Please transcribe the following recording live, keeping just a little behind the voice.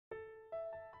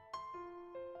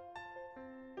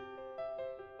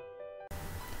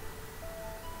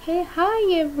Hey,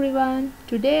 hi everyone.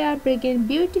 Today I bring in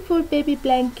beautiful baby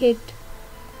blanket.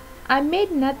 I made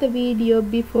another video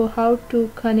before how to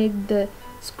connect the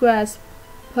squares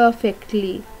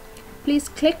perfectly. Please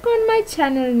click on my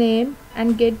channel name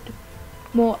and get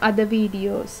more other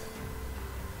videos.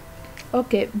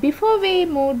 Okay, before we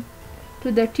move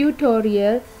to the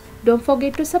tutorial, don't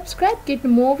forget to subscribe, get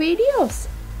more videos.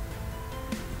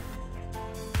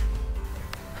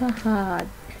 Haha.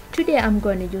 Today I'm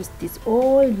going to use this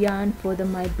old yarn for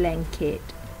my blanket.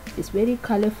 This very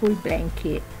colorful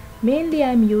blanket. Mainly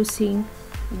I'm using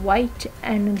white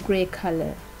and gray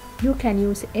color. You can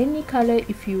use any color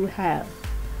if you have.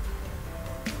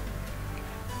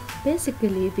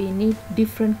 Basically we need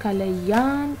different color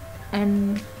yarn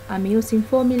and I'm using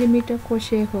 4mm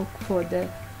crochet hook for the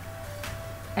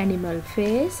animal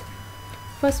face.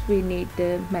 First we need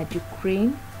the magic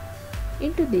ring.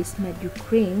 Into this magic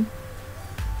ring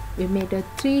we made a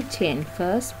 3 chain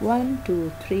first, 1 2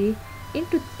 3.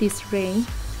 Into this ring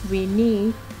we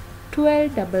need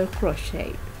 12 double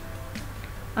crochet.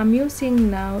 I'm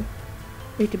using now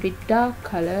little bit dark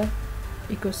color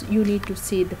because you need to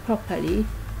see it properly.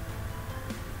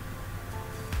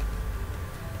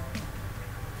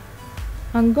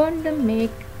 I'm going to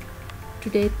make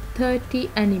today 30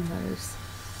 animals.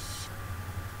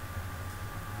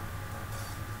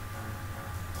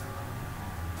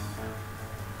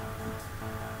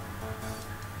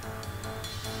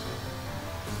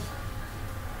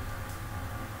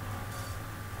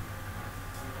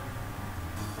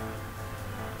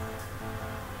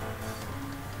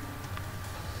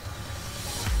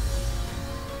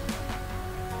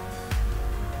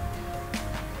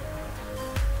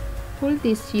 Pull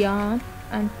this yarn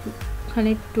and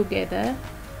connect together.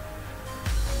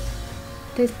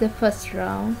 This is the first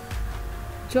round.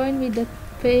 Join with the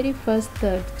very first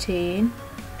third chain.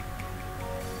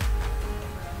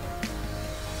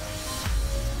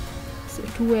 So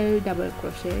 12 double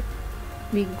crochet.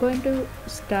 We're going to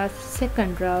start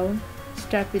second round.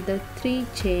 Start with the 3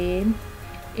 chain.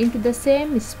 Into the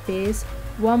same space,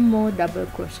 1 more double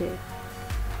crochet.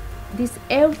 This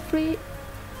every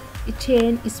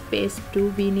chain space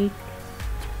too we need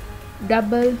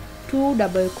 2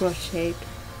 double crochet.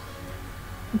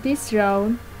 This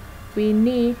round we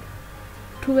need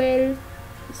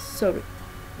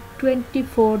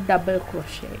 24 double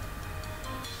crochet.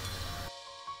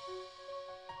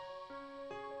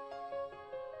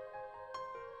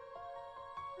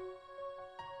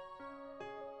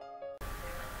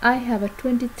 I have a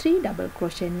 23 double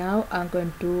crochet. Now I'm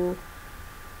going to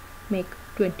make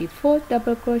 24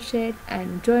 double crochet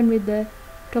and join with the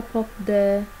top of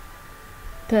the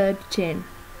third chain.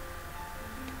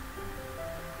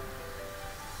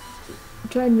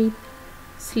 Join with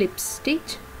slip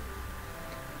stitch,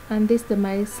 and this is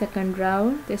my second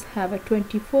round. This have a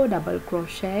 24 double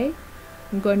crochet.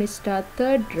 I'm going to start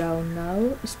third round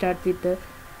now. Start with the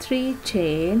 3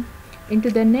 chain. Into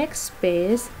the next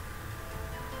space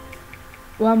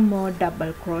 1 more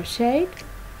double crochet,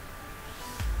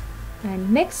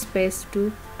 and next space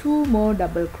to 2 more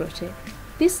double crochet.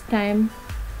 This time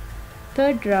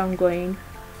third round going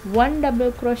 1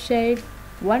 double crochet,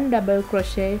 1 double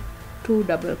crochet, 2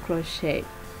 double crochet.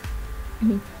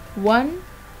 One,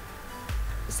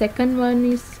 second one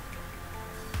is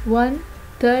 1,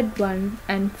 third one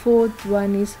and fourth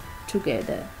one is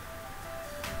together.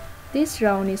 This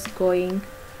round is going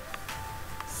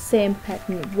same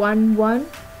pattern, 1 1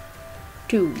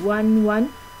 2 1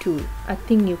 1 2. I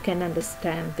think you can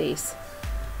understand this.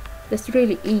 That's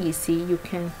really easy. You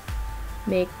can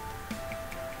make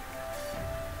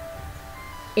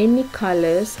any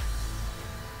colors,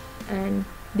 and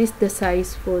this is the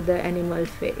size for the animal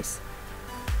face.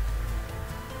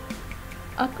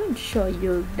 I'm going to show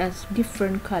you that's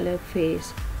different color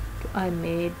face I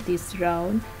made this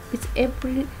round. It's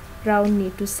every round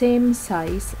need to same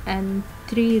size, and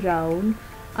 3 round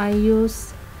I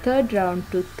use third round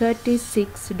to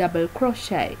 36 double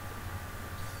crochet.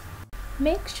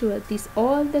 Make sure this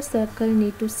all the circle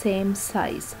need to same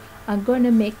size. I'm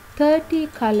gonna make 30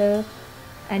 color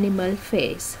animal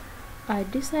face. I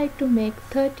decide to make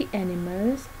 30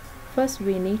 animals. First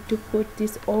we need to put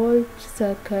this all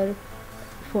circle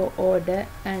for order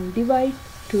and divide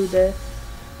to the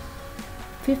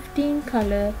 15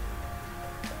 color,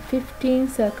 15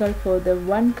 circle for the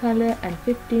one color and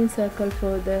 15 circle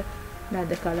for the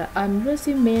another color. I'm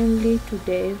using mainly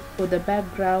today for the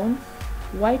background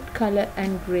white color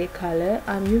and gray color.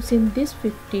 I'm using this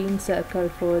 15 circle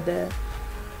for the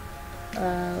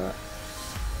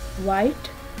white,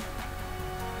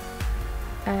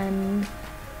 and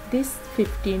this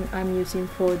 15 I'm using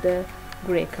for the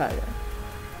gray color.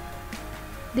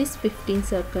 This 15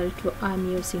 circle I'm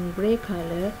using gray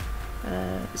color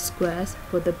squares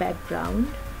for the background.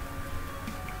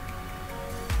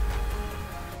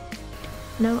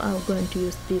 Now I'm going to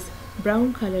use this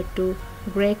brown color to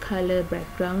gray color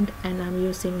background, and I'm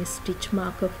using a stitch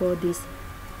marker for this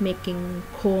making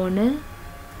corner.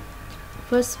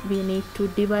 First we need to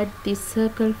divide this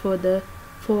circle for the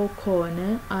 4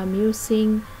 corner. I'm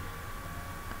using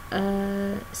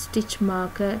a stitch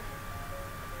marker.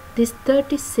 This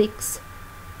 36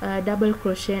 double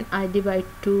crochet, and I divide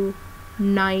to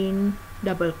 9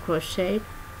 double crochet.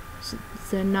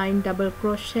 So 9 double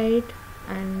crochet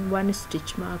and 1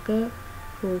 stitch marker,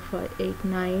 4 5 8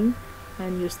 9,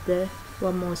 and use the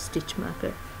one more stitch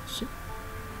marker. So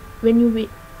when you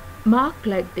mark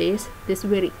like this is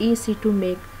very easy to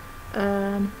make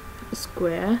a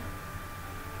square.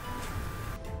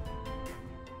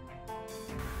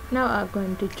 Now I'm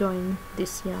going to join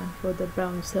this yarn for the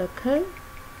brown circle.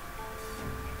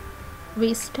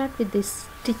 We start with this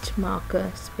stitch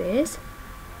marker space,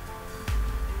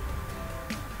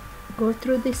 go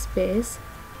through this space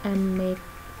and make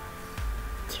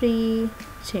 3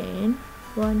 chain,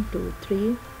 1 2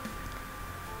 3.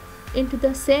 Into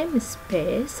the same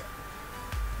space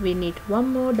we need 1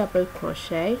 more double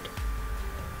crochet,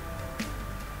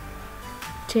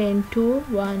 chain 2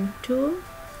 1 2.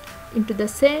 Into the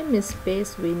same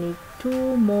space we need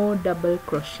 2 more double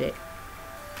crochet.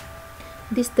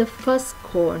 This is the first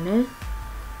corner.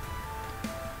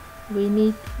 We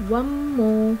need 1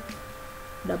 more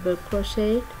double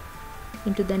crochet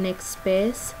into the next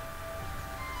space,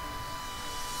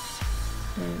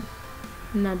 and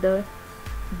another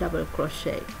double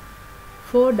crochet,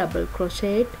 4 double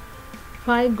crochet,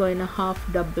 5 going a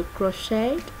half double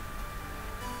crochet,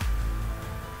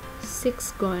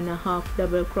 6 going a half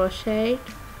double crochet,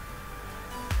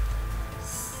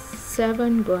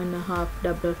 7 going a half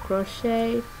double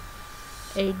crochet,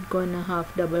 8 going a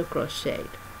half double crochet,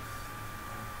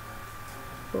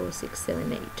 4 6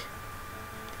 7 8.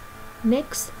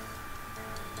 Next,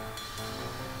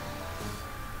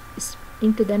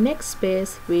 into the next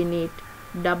space we need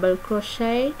double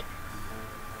crochet,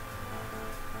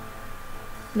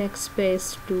 next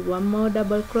space to 1 more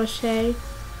double crochet.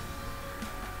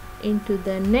 Into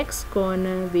the next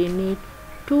corner we need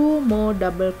 2 more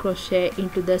double crochet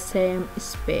into the same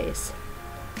space.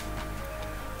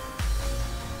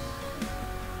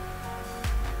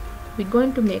 We're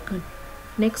going to make a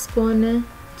next corner,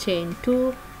 chain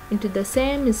 2, into the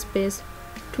same space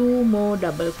 2 more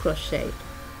double crochet,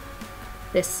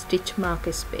 the stitch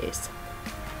marker space.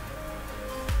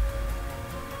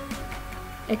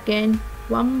 Again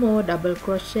 1 more double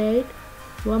crochet,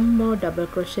 1 more double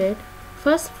crochet,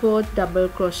 first 4 double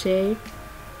crochet,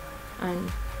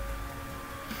 and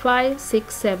 5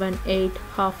 6 7 8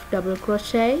 half double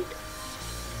crochet,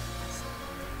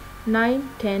 9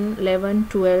 10 11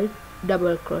 12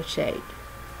 double crochet,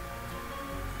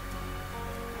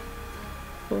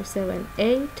 4 7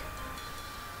 8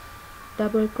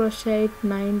 double crochet,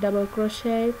 9 double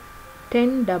crochet,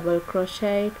 10 double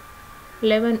crochet,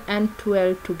 11 and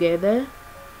 12 together,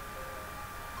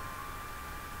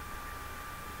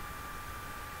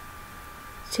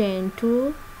 chain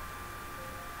 2,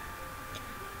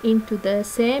 into the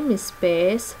same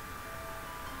space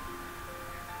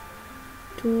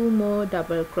 2 more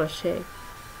double crochet.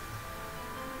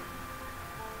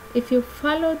 If you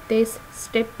follow this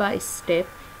step by step,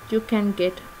 you can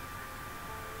get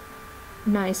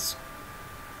nice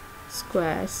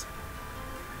squares.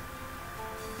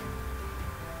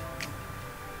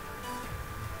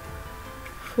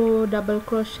 Four double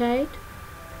crochet,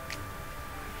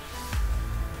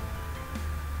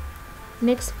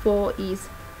 next 4 is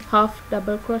half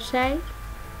double crochet,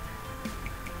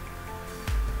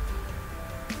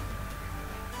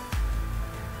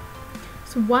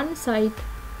 so one side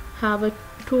have a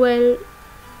 12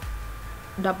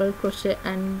 double crochet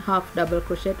and half double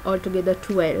crochet, altogether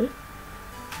 12.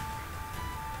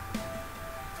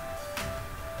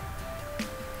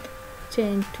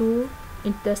 Chain 2,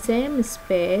 in the same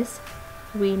space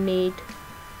we need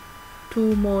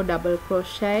 2 more double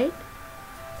crochet.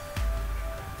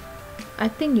 I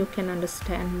think you can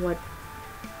understand what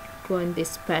go in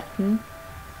this pattern.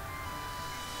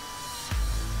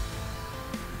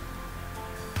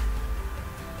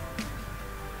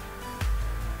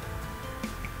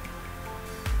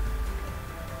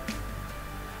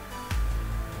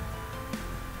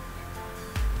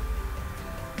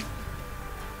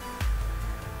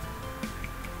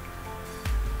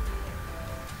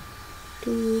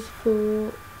 Two,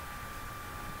 4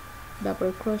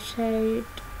 double crochet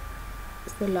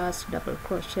is the last double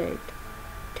crochet.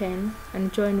 10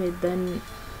 and join with the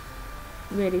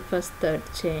very first third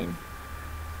chain.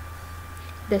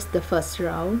 That's the first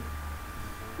round.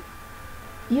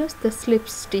 Use the slip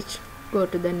stitch, go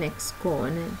to the next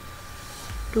corner.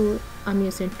 I'm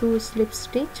using 2 slip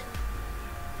stitch.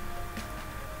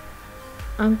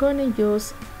 I'm gonna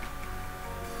use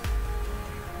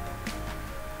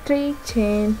 3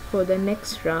 chain for the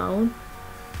next round.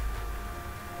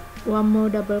 1 more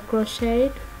double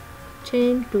crochet,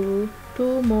 chain 2,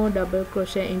 2 more double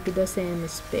crochet into the same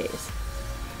space.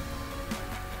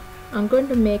 I'm going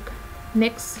to make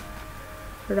next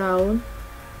round.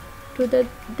 To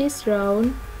this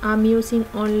round I'm using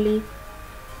only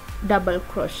double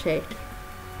crochet.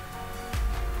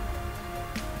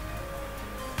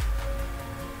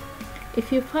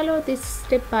 If you follow this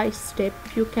step by step,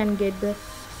 you can get the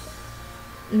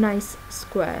nice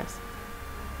squares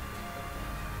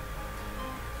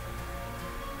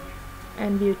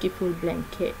and beautiful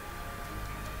blanket.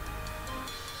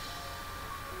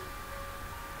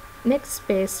 Next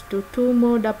space to 2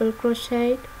 more double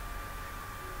crochet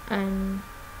and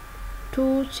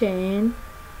 2 chain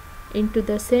into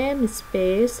the same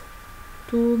space,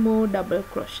 2 more double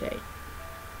crochet.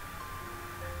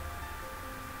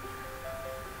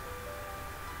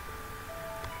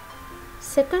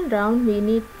 Second round we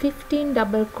need 15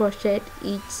 double crochet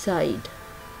each side.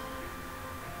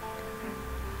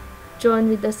 Join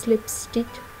with the slip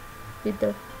stitch with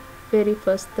the very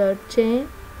first third chain.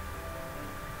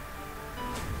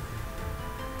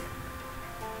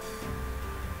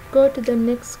 Go to the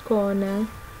next corner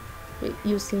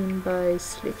using by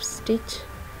slip stitch.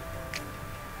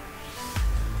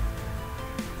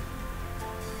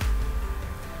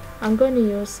 I'm going to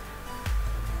use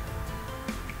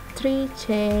 3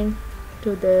 chain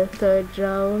to the third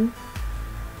round,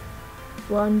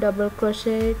 1 double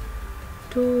crochet,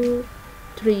 2,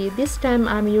 3. This time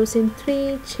I'm using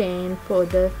 3 chain for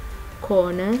the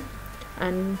corner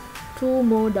and 2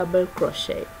 more double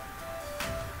crochet.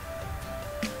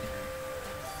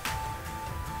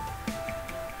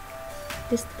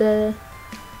 This is the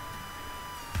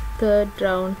third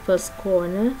round first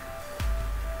corner.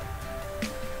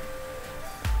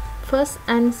 First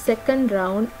and second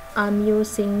round I'm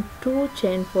using 2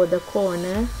 chain for the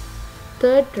corner.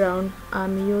 Third round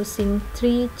I'm using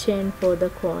 3 chain for the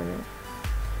corner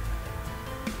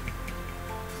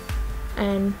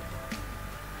and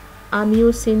I'm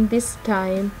using this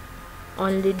time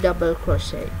only double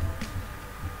crochet.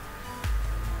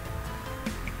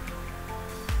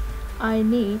 I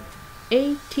need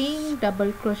 18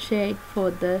 double crochet for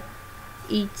the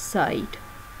each side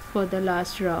for the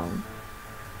last round.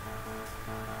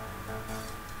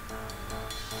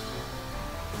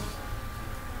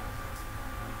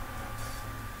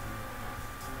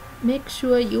 Make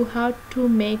sure you have to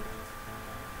make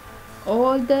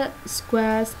all the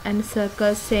squares and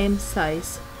circles same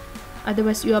size,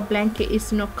 otherwise your blanket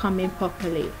is not coming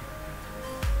properly.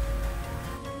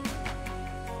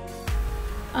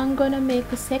 I'm gonna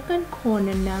make a second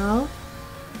corner now.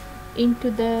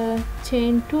 Into the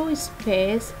chain 2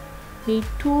 space need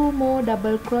 2 more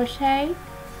double crochet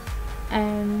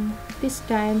and this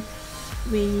time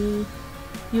we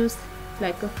use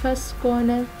like a first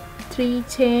corner 3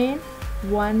 chain,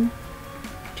 1,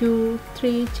 2,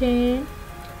 3 chain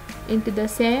into the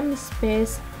same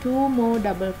space, 2 more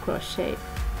double crochet.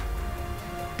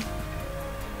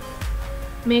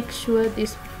 Make sure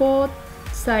this fourth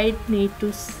side need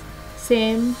to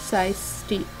same size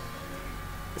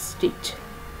stitch.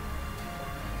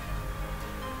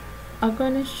 I'm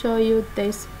gonna show you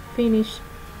this finished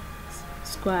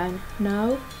square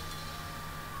now.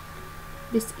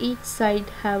 This each side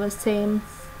have a same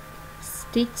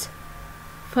stitch,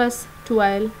 first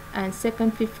 12 and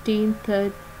second 15,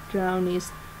 third round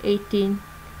is 18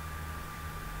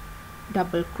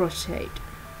 double crochet.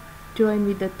 Join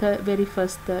with the very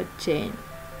first third chain.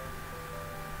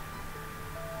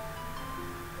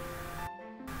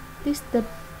 This is the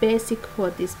basic for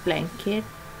this blanket.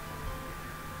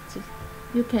 So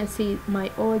you can see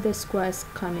all the squares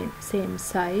coming same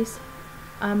size.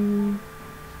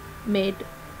 Made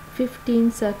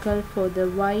 15 circle for the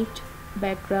white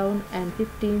background and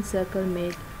 15 circle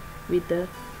made with the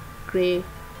gray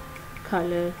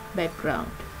color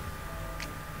background.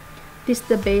 This is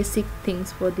the basic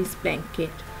things for this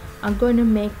blanket. I'm going to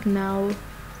make now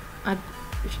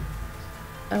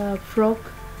a frog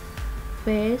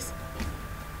face.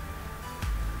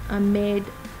 I made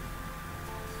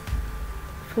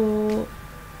for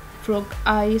frog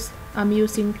eyes. I'm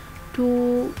using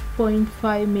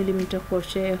 2.5 millimeter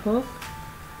crochet hook.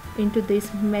 Into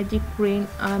this magic ring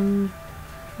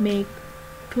make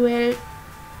 12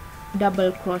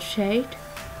 double crochet.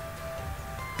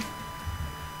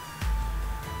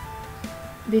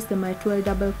 This is my 12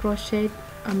 double crochet.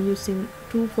 I'm using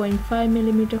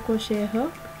 2.5mm crochet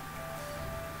hook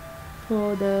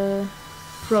for the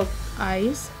frog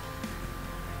eyes.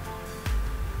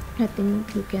 I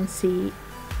think you can see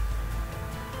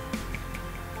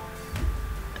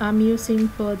I'm using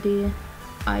for the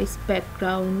eyes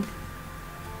background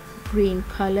green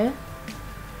color.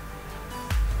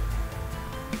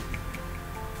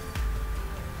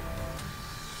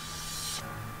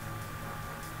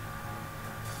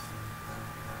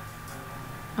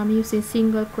 I'm using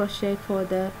single crochet for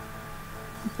the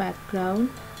background.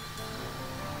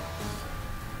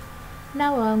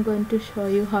 Now I'm going to show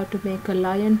you how to make a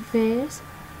lion face.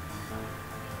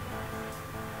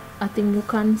 I think you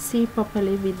can't see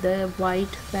properly with the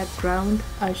white background.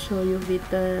 I'll show you with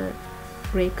the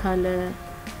gray color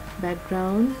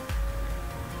background.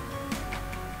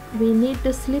 We need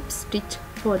the slip stitch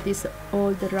for this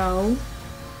all the round.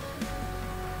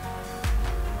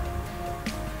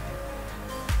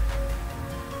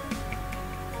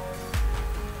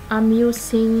 I'm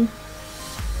using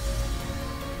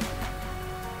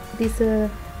this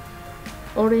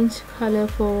orange color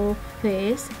for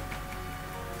face,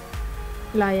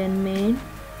 lion mane.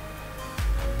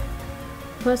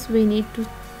 First we need to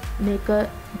make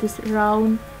this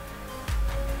round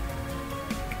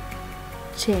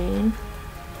chain.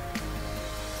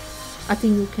 I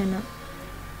think you can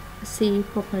see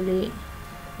properly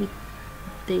with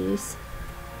this.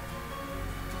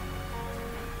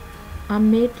 I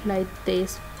made like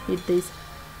this with this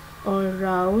all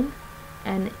round,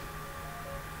 and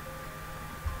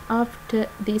after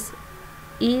this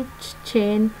each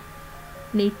chain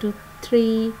need to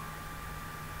 3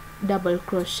 double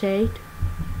crochet.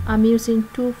 I'm using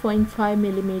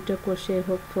 2.5mm crochet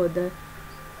hook for the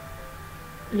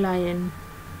lion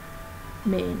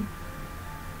mane.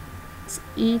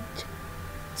 Each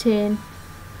chain,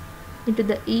 into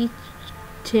the each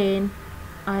chain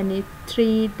I need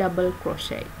 3 double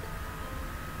crochet.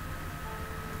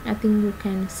 I think you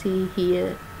can see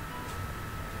here.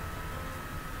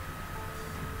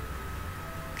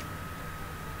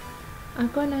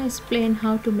 I'm gonna explain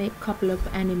how to make couple of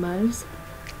animals.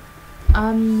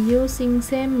 I'm using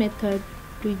same method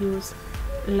to use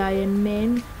lion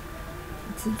mane.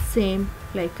 It's the same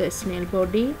like a snail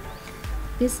body.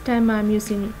 This time I'm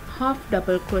using half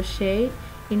double crochet.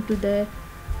 Into the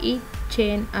each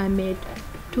chain I made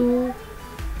 2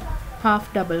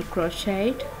 half double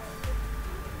crochet.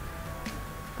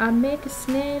 I make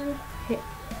snail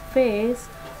face.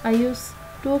 I use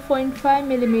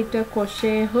 2.5mm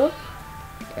crochet hook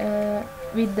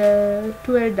with the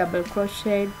 12 double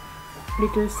crochet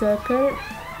little circle,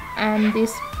 and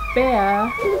this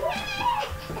bear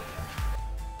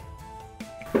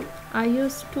I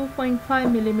use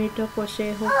 2.5mm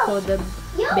crochet hook for the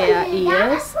bear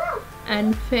ears,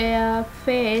 and fair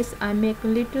face I make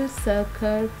little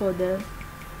circle for the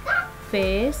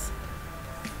face,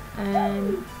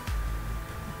 and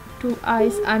 2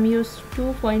 eyes I'm use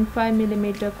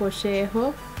 2.5mm crochet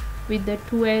hook with the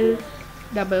 12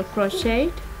 double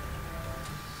crochet.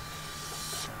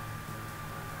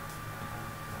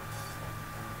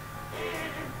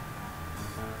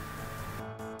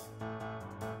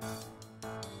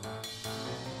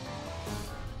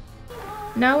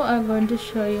 Now I'm going to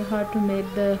show you how to make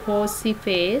the horsey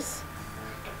face.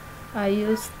 I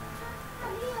use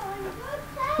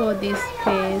for this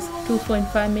face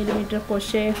 2.5mm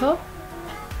crochet hook.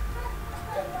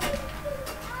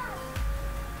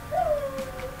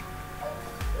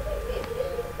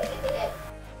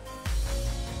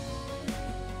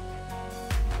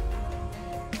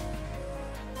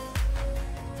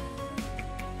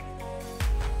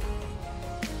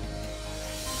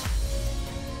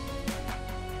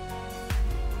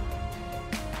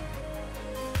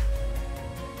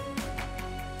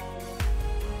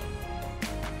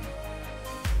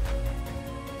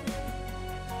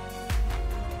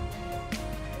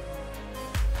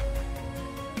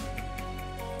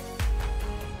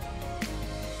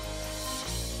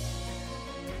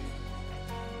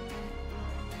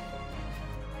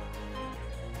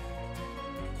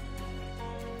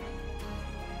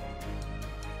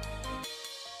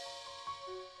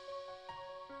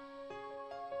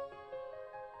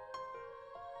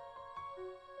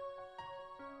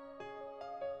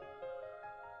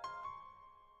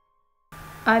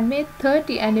 I made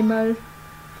 30 animals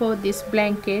for this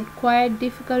blanket. Quite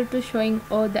difficult to showing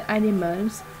all the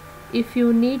animals. If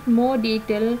you need more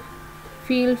detail,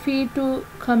 feel free to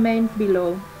comment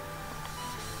below.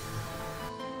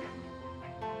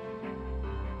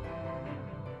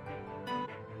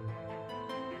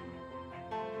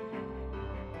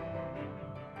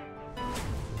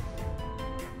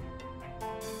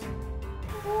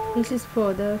 This is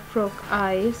for the frog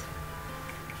eyes.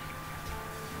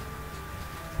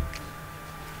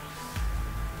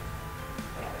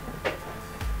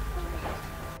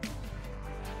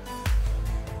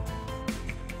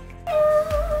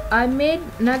 I made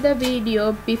another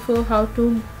video before how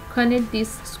to connect these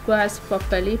squares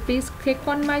properly. Please click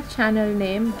on my channel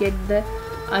name, get the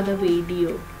other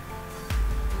video.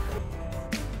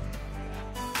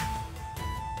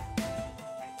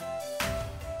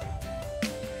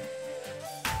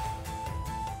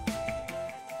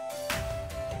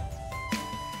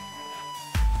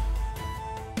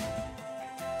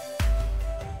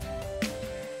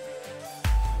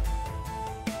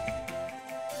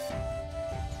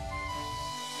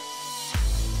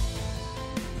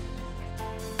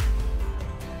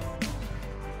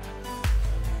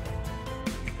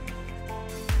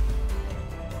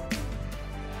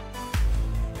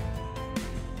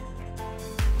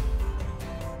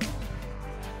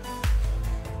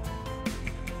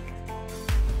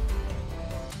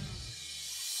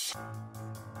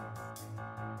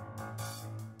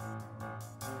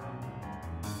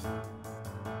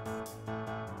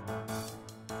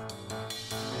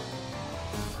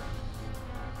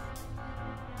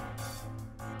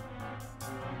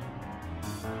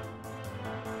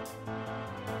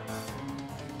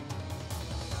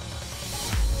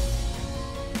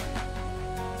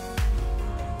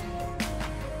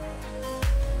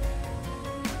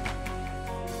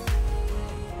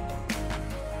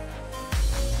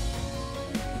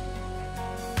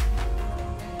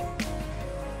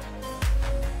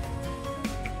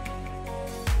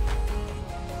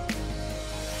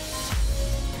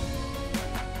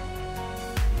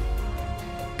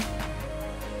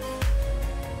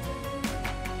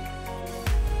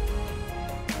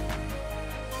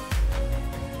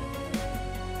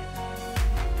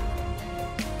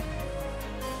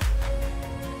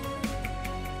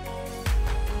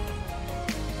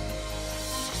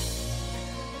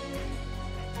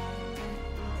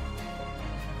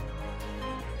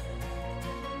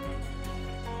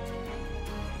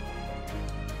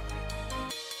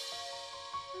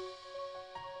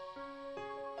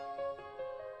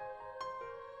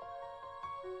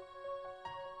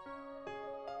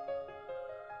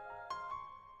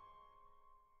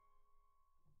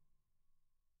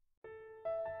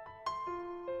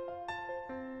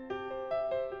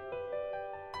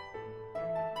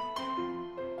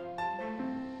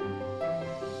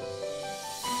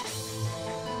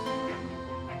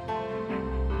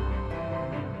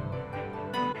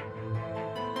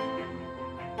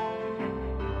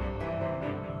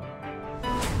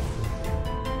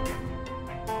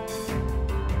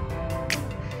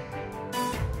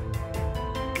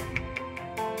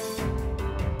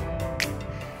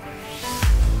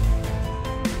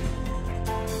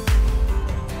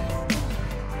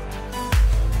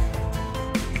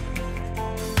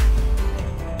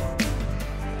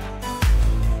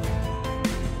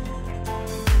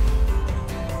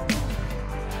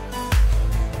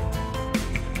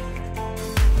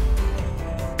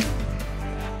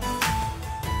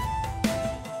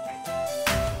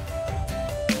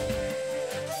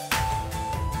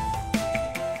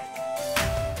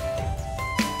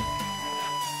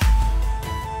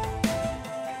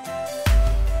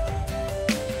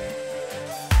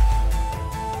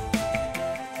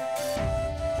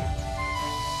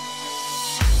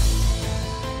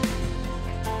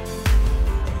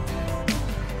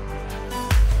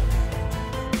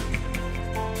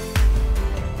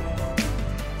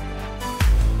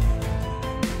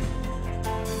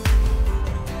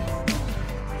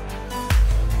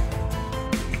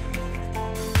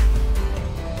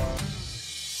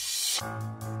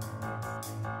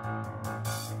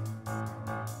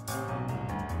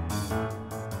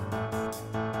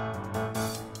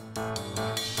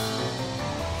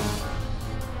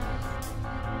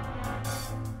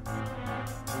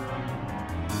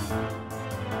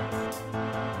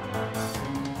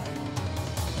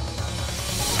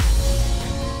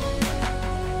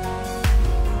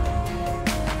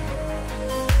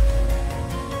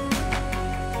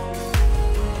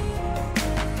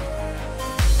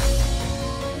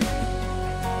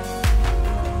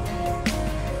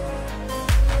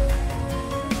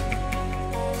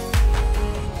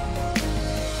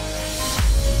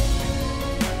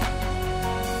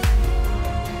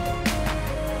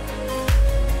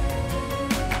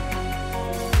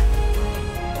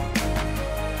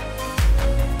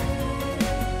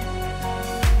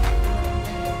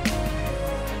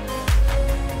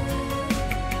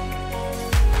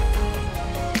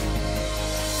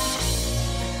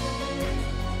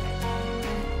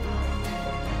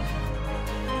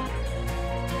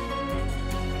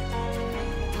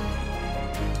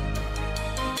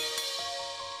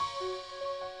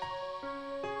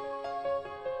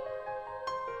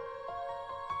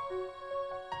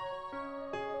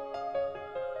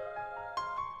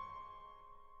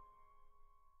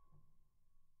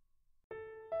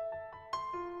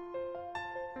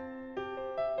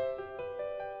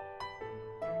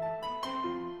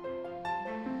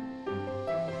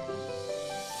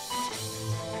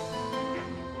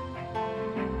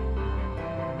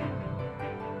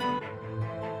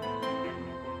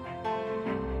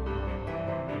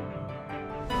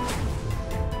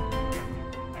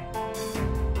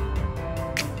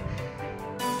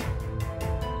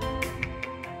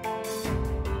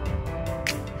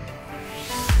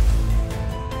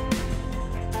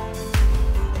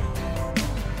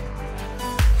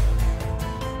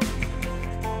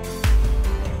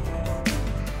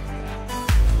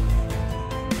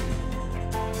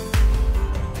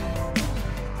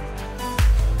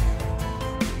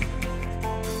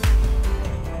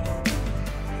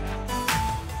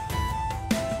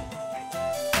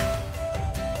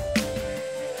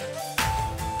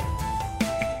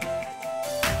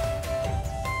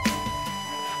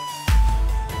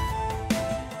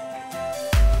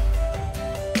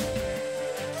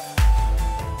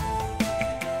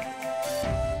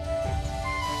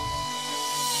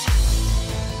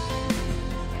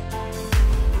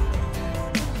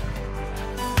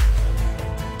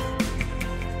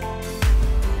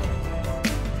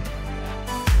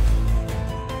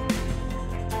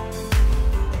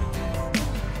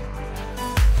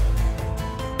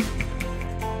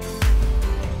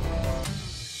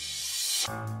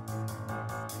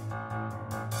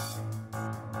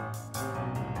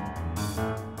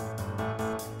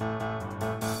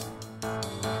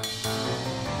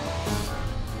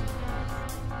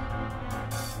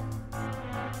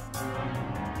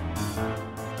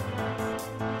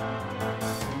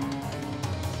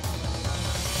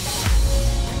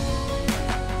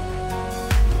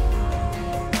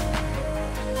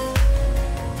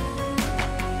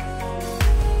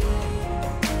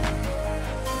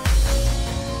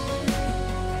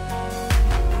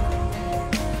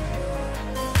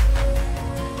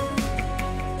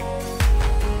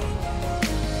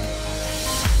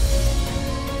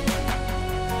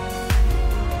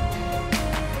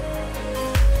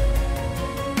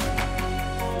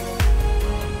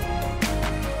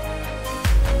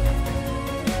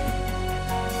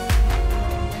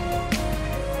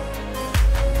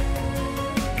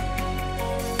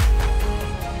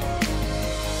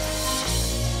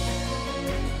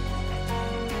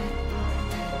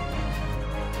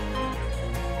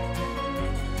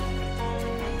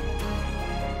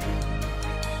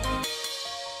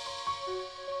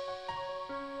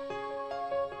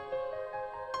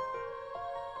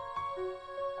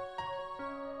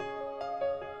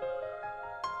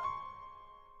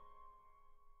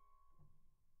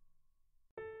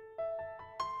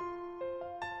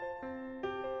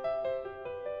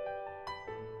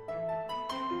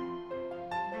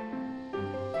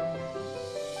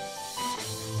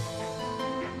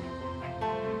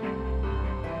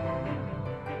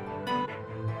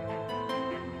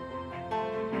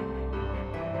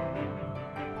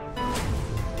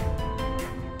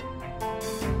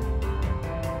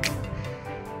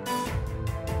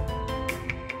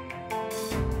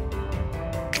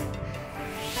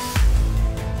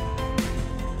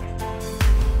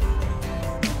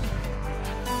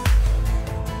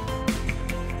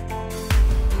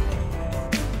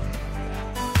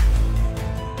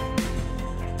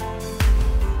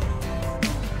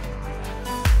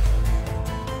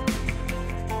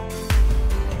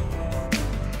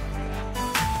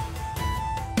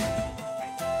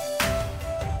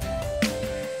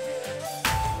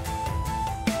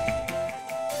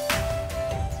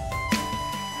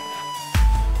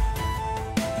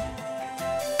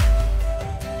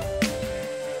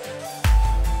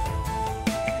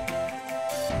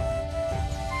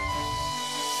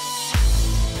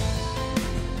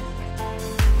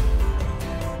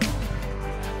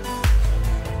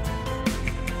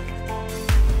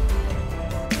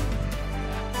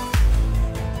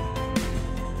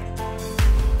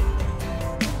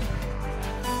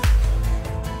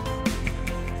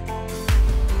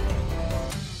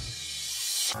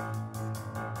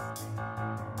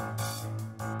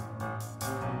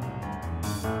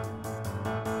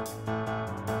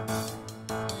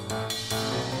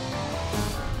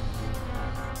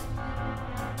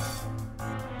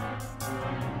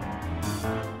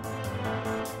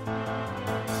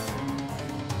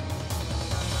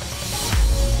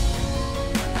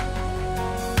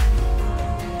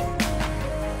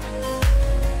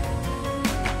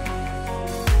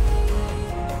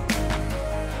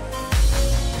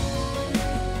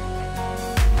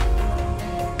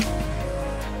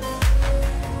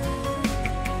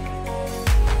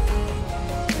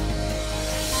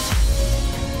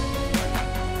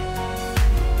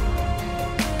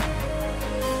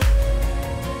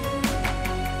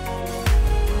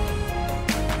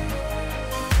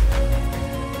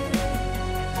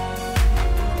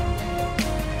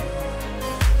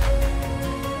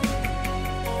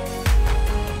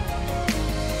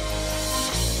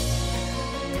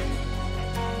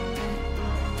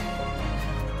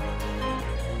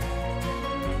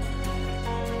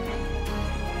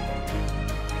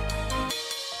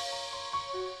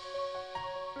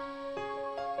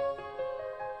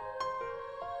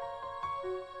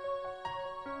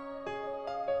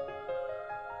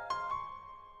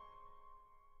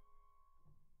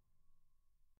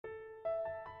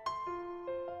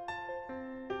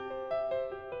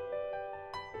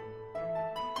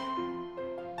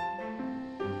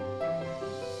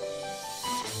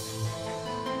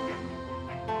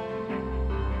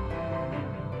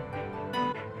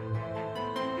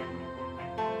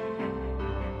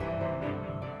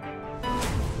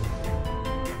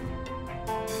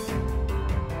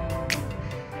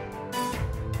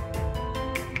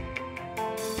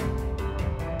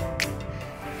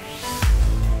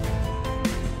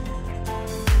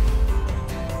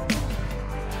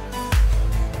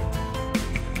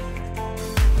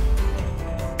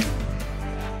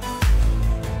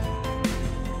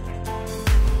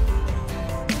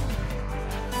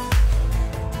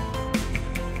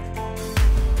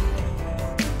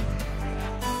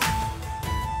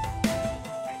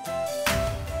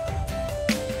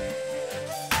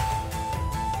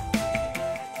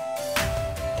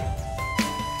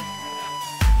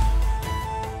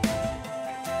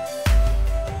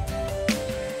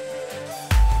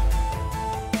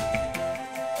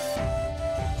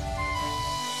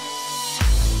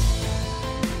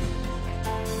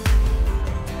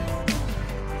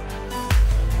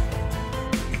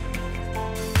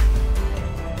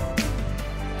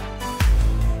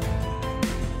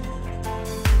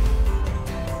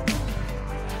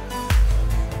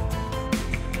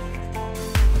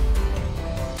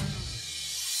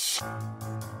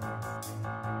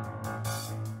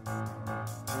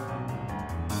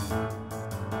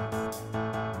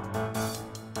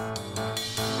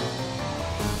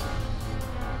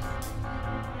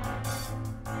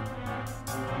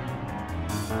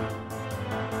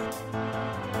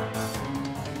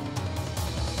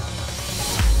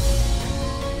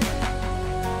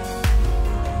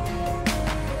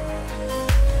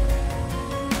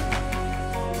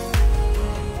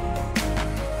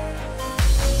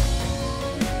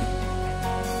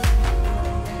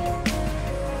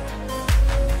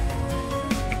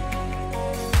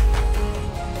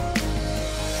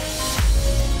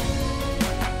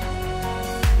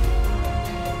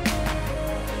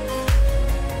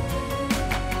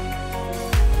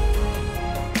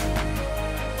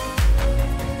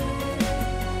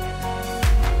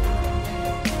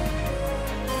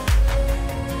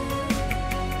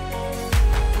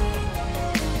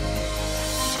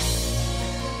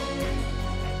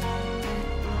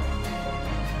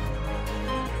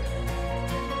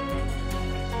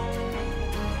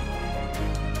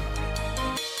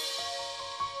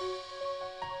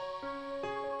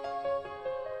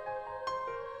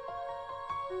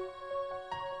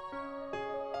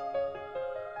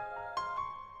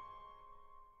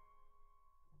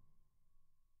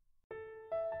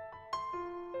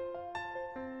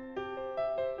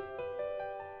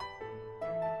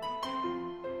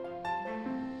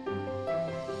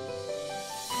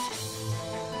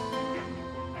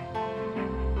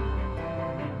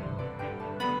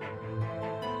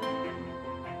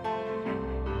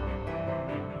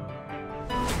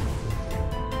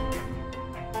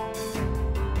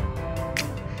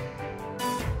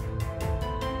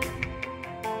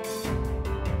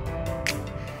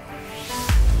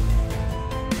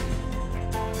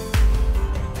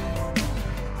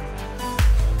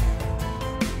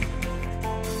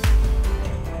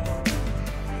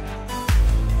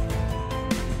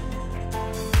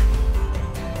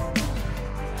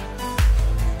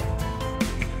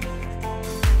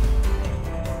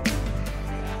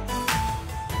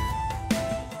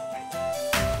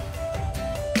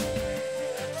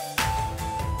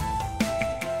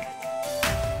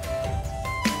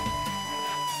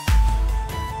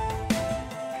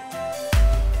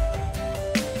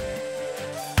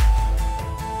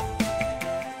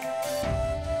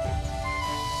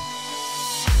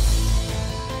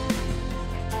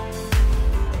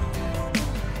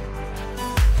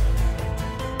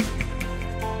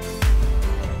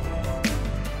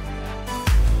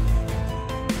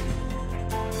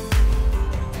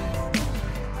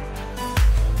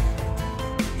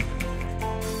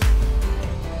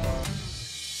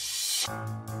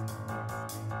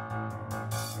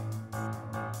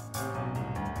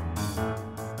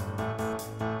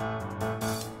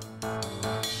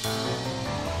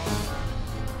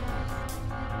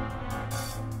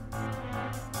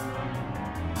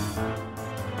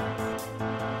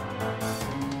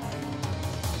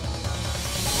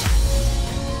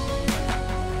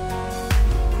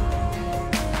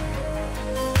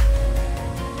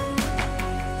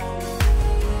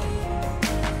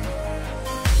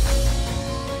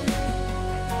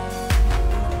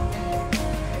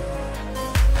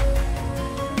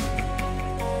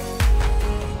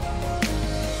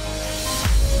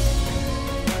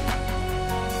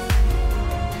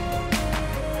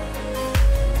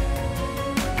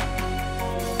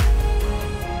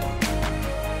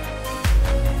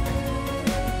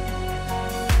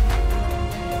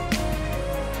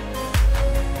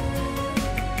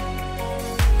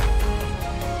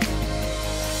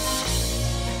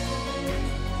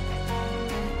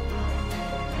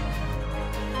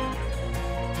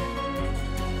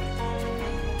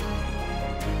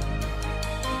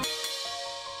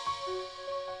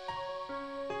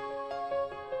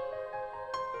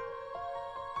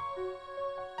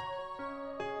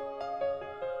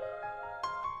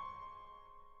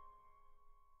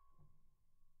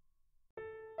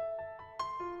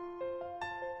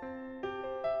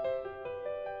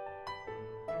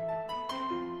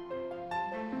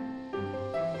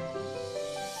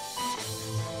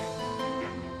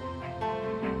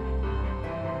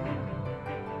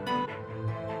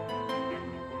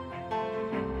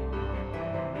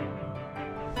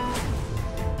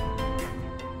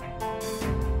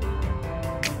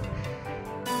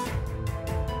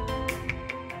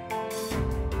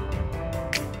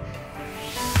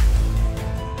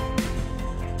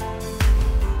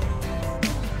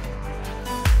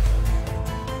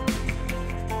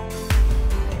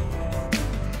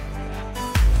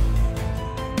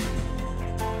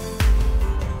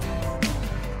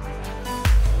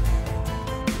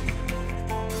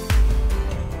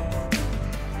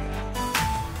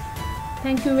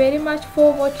 Thank you very much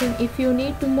for watching. If you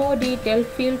need more detail,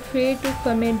 feel free to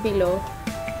comment below.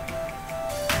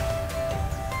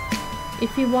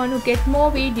 If you want to get more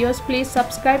videos, please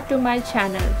subscribe to my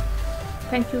channel.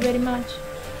 Thank you very much.